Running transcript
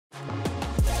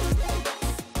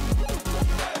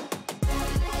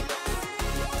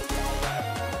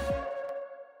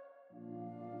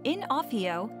In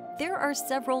Offio, there are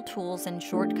several tools and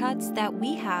shortcuts that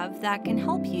we have that can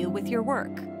help you with your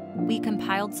work. We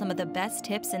compiled some of the best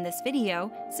tips in this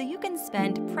video so you can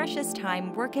spend precious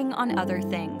time working on other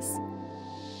things.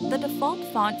 The default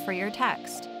font for your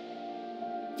text.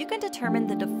 You can determine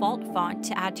the default font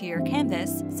to add to your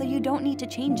canvas so you don't need to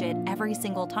change it every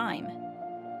single time.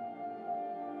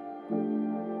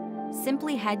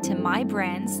 Simply head to My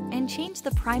Brands and change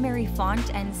the primary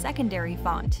font and secondary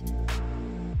font.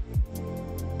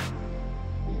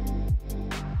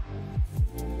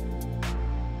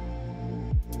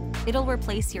 It'll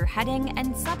replace your heading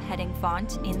and subheading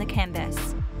font in the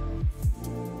canvas.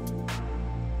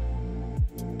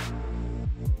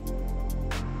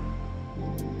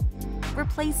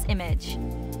 Replace image.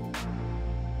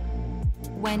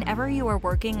 Whenever you are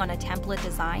working on a template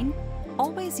design,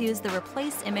 always use the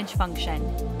Replace Image function.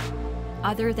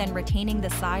 Other than retaining the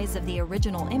size of the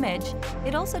original image,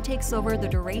 it also takes over the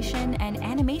duration and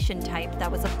animation type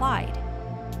that was applied.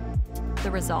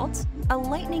 The result? A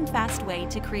lightning-fast way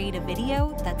to create a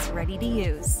video that's ready to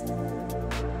use.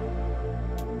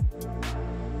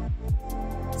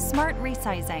 Smart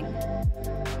resizing.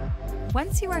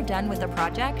 Once you are done with a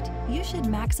project, you should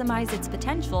maximize its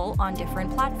potential on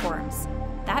different platforms.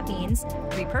 That means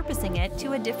repurposing it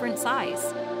to a different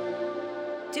size.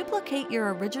 Duplicate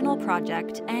your original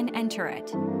project and enter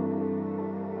it.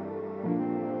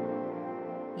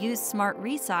 Use Smart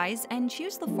Resize and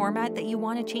choose the format that you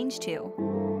want to change to.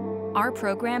 Our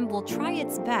program will try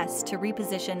its best to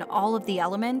reposition all of the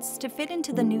elements to fit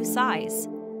into the new size.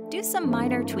 Do some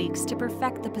minor tweaks to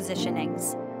perfect the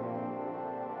positionings.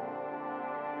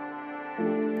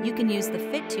 You can use the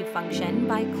Fit To function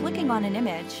by clicking on an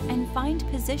image and find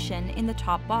position in the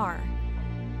top bar.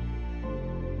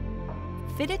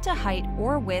 Fit it to height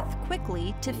or width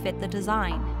quickly to fit the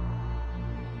design.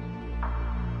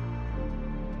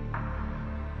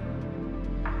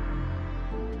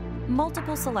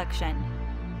 Multiple selection.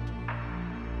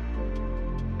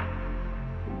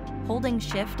 Holding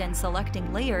Shift and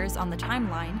selecting layers on the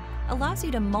timeline allows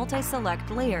you to multi-select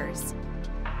layers.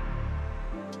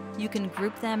 You can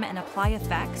group them and apply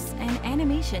effects and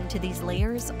animation to these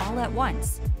layers all at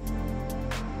once.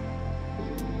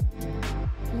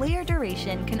 Layer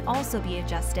duration can also be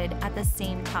adjusted at the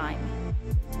same time.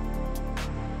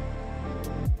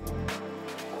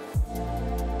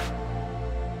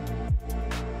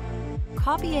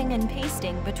 Copying and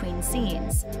pasting between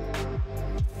scenes.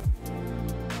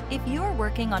 If you are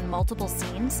working on multiple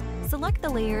scenes, select the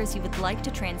layers you would like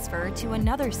to transfer to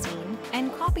another scene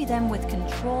and copy them with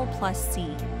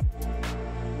Ctrl+C.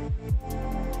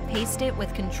 Paste it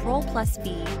with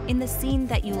Ctrl+V in the scene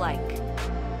that you like.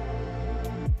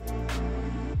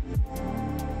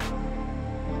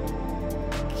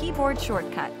 Keyboard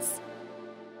shortcuts.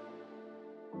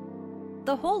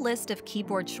 The whole list of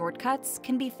keyboard shortcuts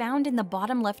can be found in the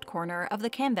bottom left corner of the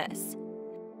canvas.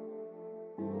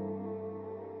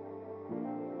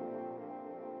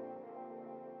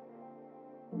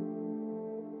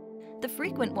 The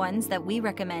frequent ones that we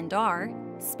recommend are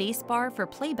spacebar for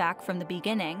playback from the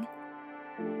beginning,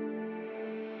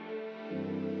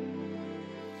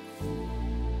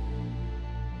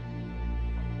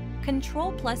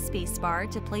 Ctrl plus spacebar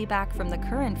to playback from the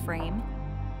current frame,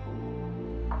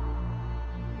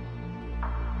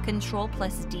 Ctrl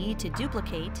plus D to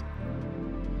duplicate,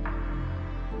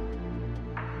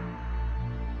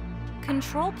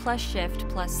 Ctrl plus Shift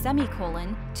plus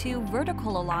semicolon to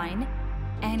vertical align,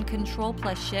 and Ctrl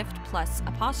plus Shift plus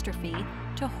apostrophe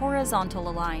to horizontal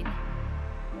align.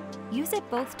 Use it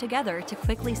both together to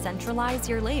quickly centralize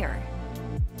your layer.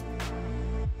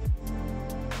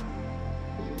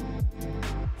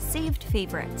 Saved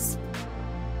favorites.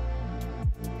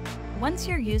 Once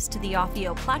you're used to the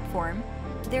Offio platform,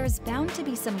 there's bound to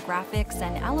be some graphics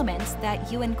and elements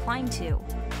that you incline to.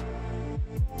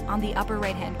 On the upper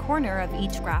right-hand corner of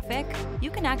each graphic, you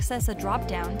can access a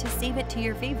drop-down to save it to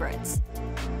your favorites.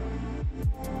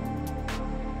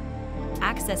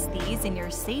 Access these in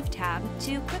your Save tab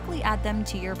to quickly add them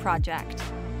to your project.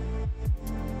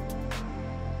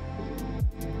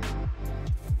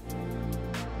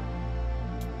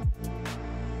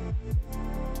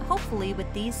 Hopefully,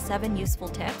 with these 7 useful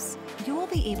tips, you will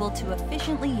be able to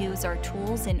efficiently use our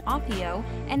tools in Offio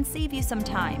and save you some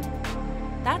time.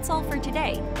 That's all for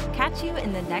today. Catch you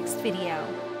in the next video.